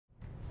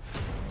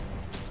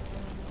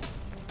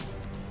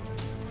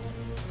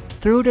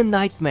Through the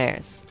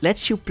Nightmares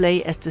lets you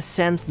play as the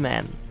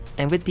Sandman,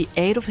 and with the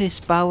aid of his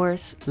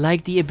powers,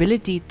 like the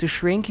ability to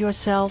shrink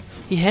yourself,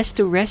 he has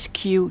to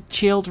rescue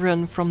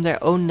children from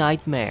their own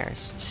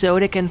nightmares, so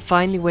they can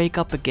finally wake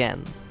up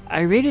again.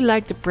 I really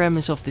like the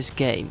premise of this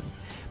game,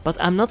 but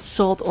I'm not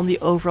sold on the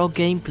overall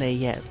gameplay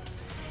yet.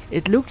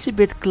 It looks a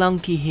bit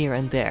clunky here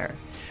and there,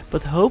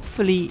 but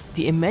hopefully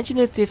the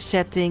imaginative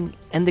setting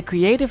and the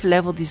creative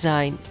level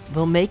design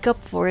will make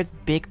up for it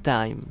big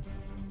time.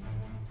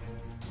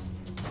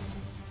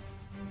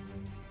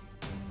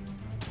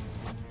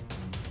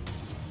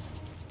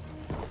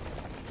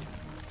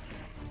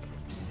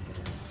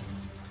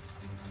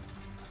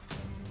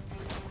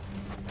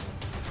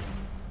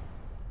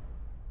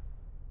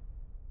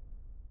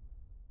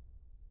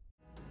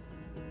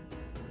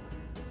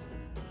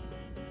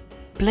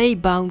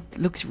 Playbound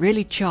looks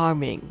really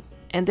charming,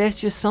 and there's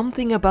just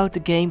something about the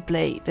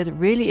gameplay that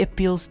really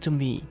appeals to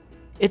me.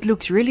 It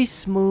looks really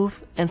smooth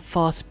and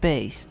fast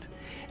paced,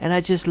 and I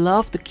just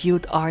love the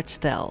cute art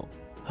style.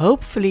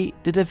 Hopefully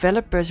the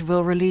developers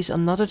will release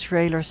another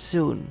trailer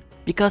soon,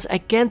 because I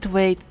can't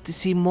wait to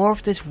see more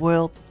of this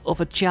world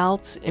of a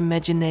child's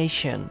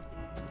imagination.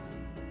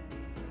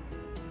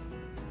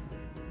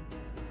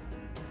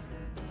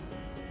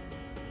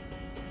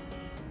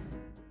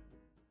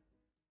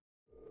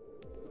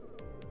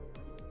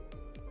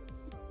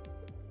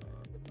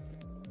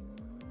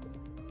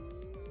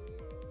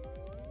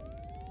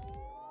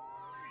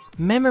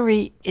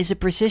 Memory is a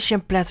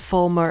precision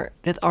platformer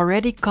that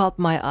already caught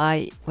my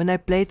eye when I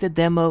played the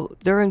demo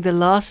during the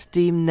last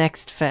Steam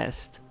Next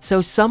Fest,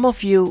 so some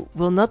of you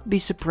will not be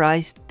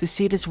surprised to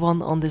see this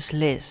one on this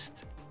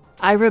list.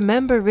 I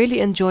remember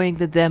really enjoying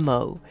the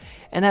demo,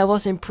 and I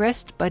was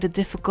impressed by the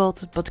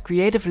difficult but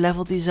creative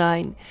level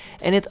design,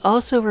 and it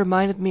also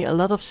reminded me a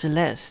lot of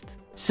Celeste.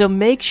 So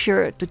make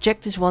sure to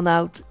check this one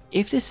out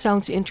if this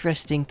sounds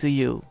interesting to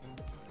you.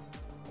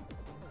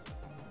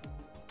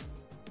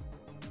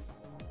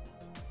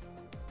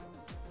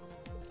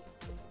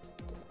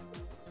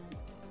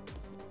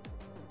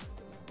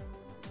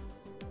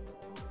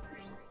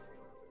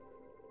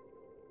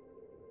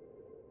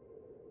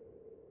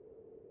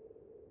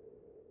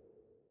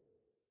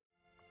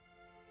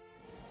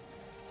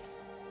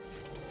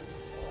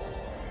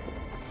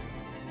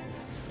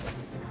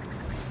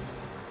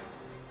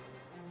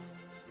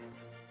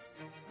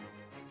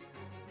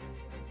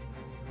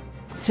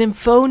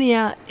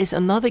 Symphonia is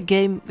another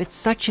game with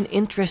such an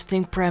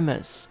interesting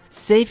premise.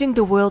 Saving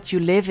the world you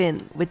live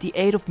in with the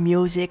aid of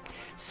music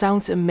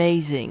sounds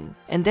amazing,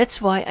 and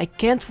that's why I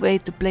can't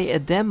wait to play a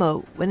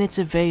demo when it's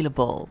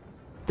available.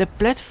 The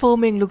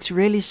platforming looks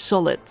really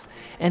solid,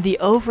 and the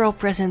overall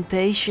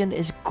presentation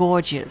is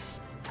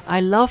gorgeous. I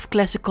love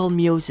classical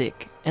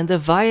music, and the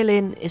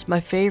violin is my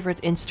favorite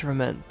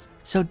instrument,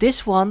 so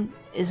this one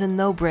is a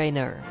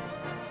no-brainer.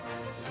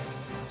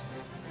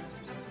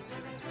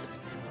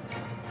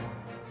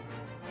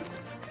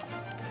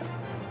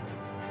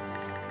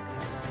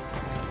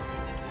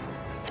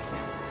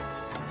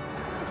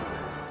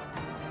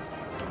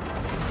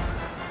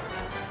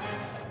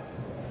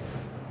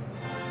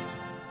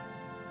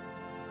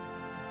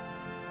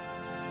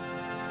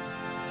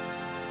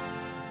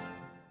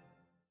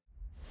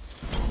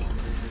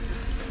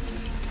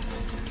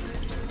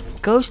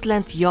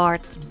 Ghostland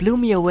Yard blew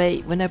me away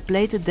when I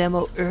played the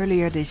demo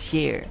earlier this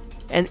year,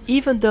 and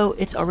even though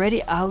it's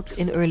already out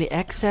in early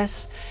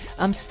access,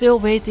 I'm still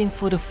waiting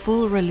for the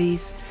full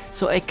release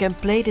so I can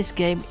play this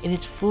game in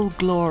its full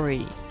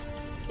glory.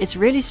 It's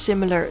really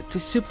similar to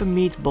Super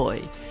Meat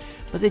Boy,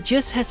 but it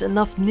just has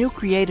enough new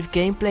creative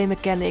gameplay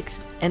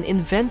mechanics and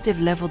inventive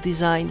level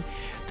design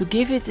to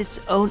give it its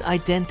own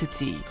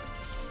identity.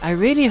 I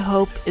really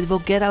hope it will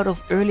get out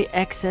of early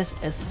access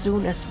as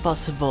soon as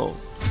possible.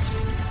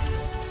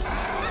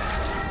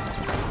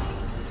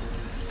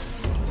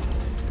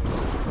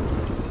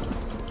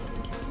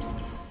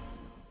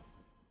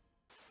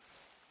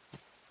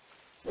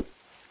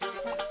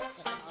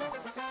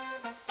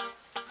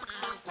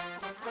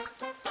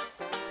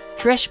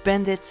 Trash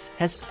Bandits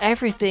has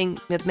everything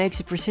that makes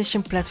a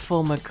precision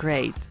platformer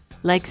great,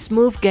 like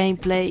smooth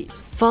gameplay,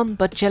 fun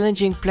but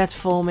challenging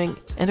platforming,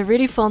 and a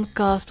really fun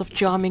cast of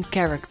charming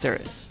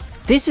characters.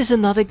 This is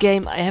another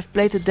game I have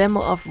played a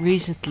demo of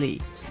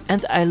recently,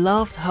 and I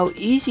loved how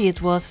easy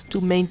it was to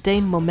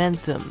maintain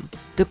momentum.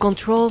 The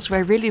controls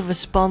were really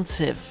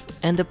responsive,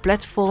 and the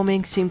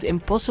platforming seemed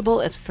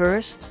impossible at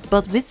first,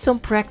 but with some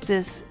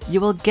practice you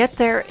will get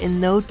there in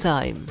no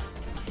time.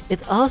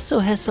 It also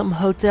has some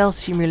hotel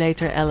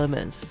simulator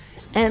elements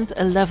and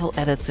a level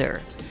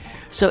editor.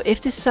 So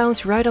if this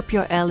sounds right up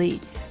your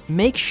alley,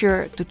 make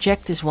sure to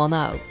check this one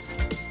out.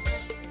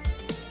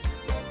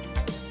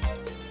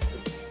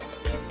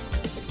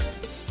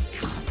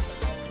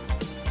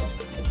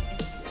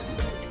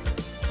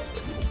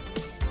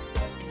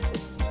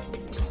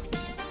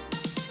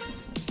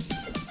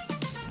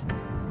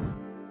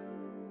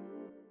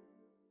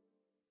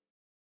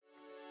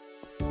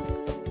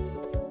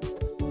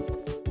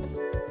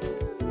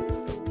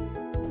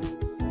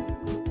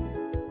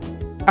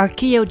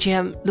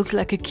 Archaeogem looks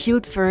like a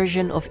cute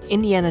version of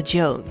Indiana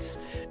Jones,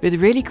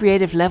 with really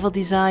creative level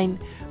design,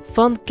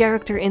 fun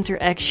character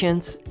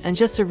interactions and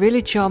just a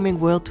really charming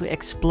world to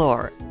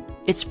explore.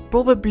 It's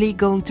probably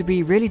going to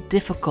be really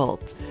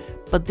difficult,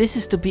 but this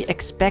is to be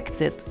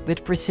expected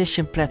with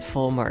precision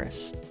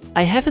platformers.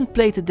 I haven't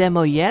played the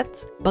demo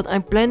yet, but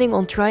I'm planning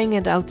on trying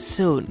it out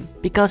soon,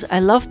 because I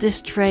love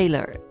this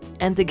trailer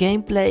and the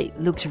gameplay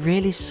looks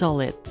really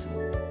solid.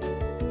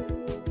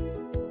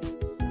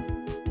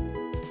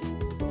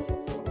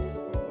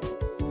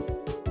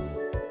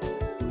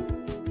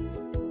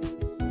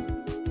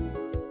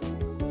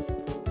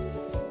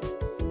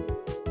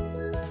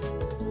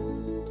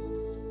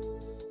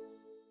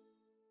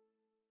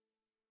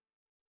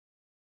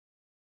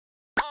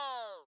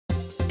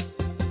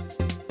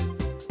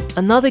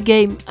 Another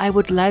game I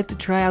would like to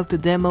try out the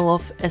demo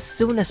of as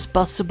soon as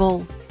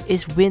possible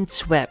is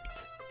Windswept.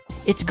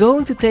 It's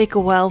going to take a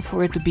while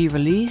for it to be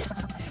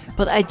released,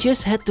 but I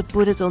just had to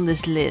put it on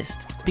this list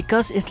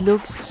because it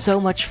looks so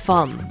much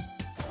fun.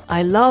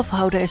 I love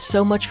how there's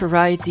so much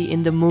variety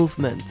in the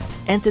movement,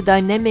 and the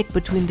dynamic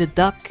between the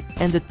duck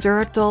and the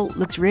turtle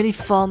looks really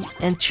fun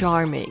and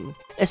charming,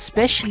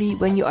 especially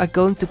when you are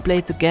going to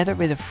play together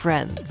with a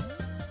friend.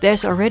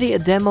 There's already a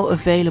demo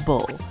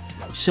available,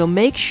 so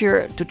make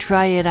sure to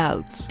try it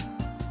out.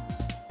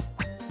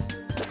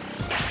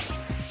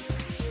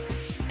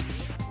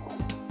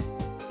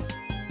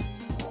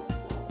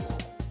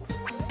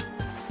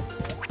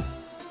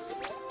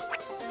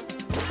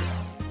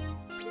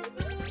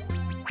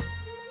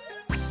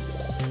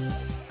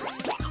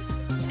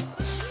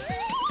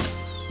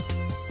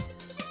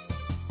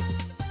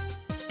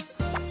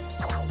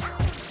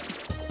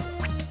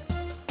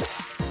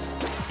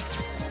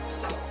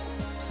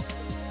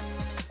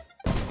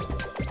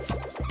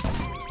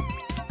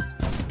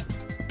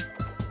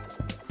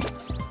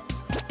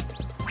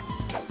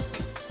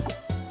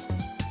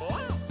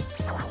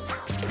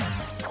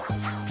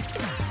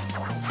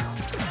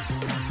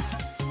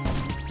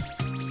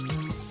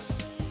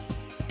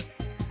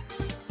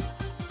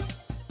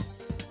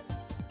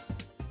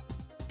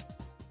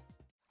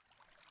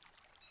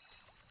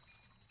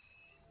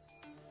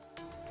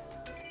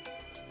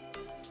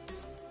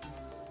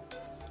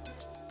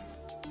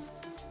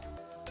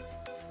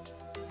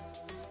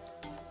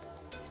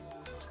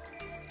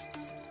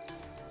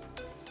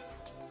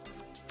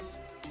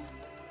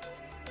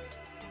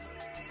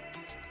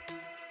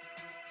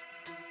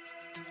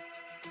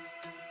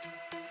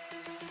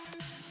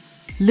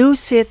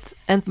 Lucid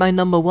and my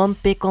number one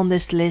pick on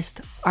this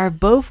list are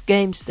both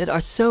games that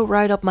are so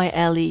right up my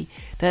alley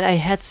that I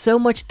had so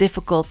much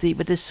difficulty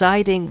with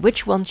deciding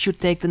which one should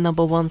take the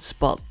number one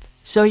spot.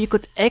 So you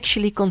could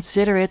actually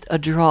consider it a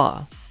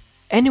draw.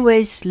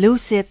 Anyways,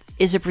 Lucid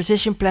is a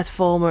precision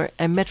platformer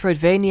and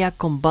Metroidvania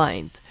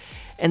combined,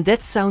 and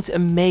that sounds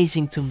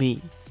amazing to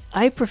me.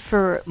 I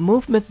prefer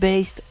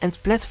movement-based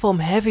and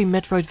platform-heavy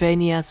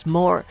Metroidvanias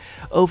more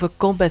over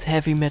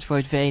combat-heavy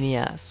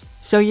Metroidvanias,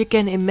 so you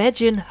can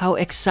imagine how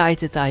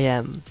excited I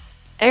am.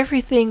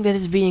 Everything that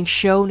is being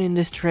shown in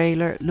this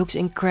trailer looks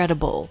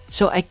incredible,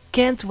 so I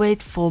can't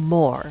wait for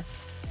more.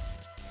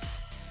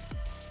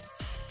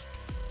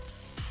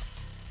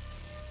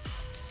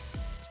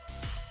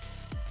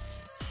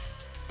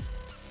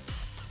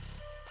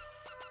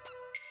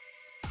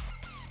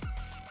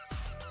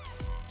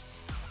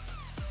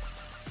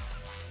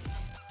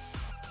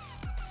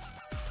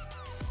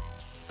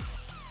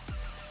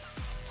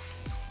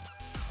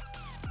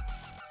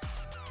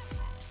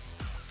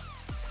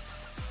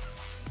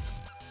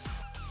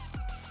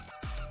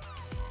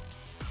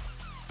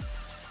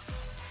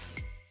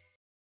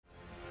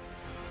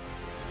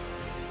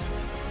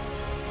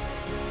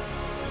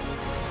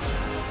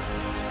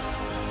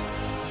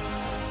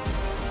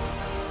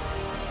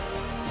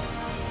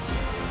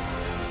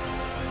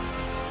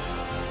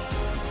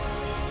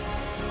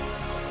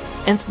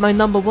 And my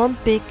number one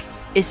pick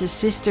is A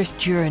Sister's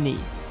Journey,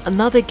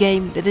 another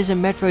game that is a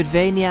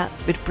Metroidvania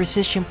with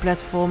precision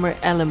platformer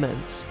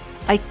elements.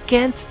 I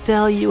can't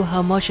tell you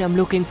how much I'm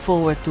looking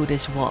forward to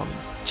this one.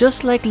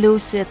 Just like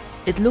Lucid,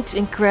 it looks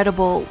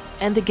incredible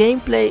and the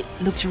gameplay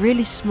looks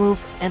really smooth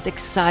and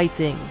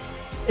exciting.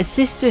 A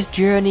Sister's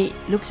Journey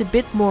looks a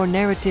bit more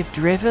narrative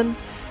driven,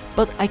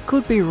 but I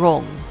could be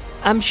wrong.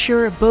 I'm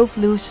sure both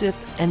Lucid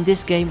and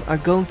this game are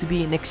going to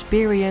be an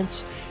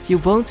experience you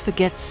won't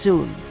forget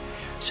soon.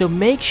 So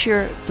make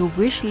sure to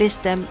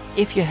wishlist them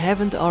if you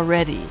haven't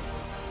already.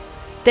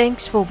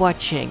 Thanks for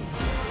watching.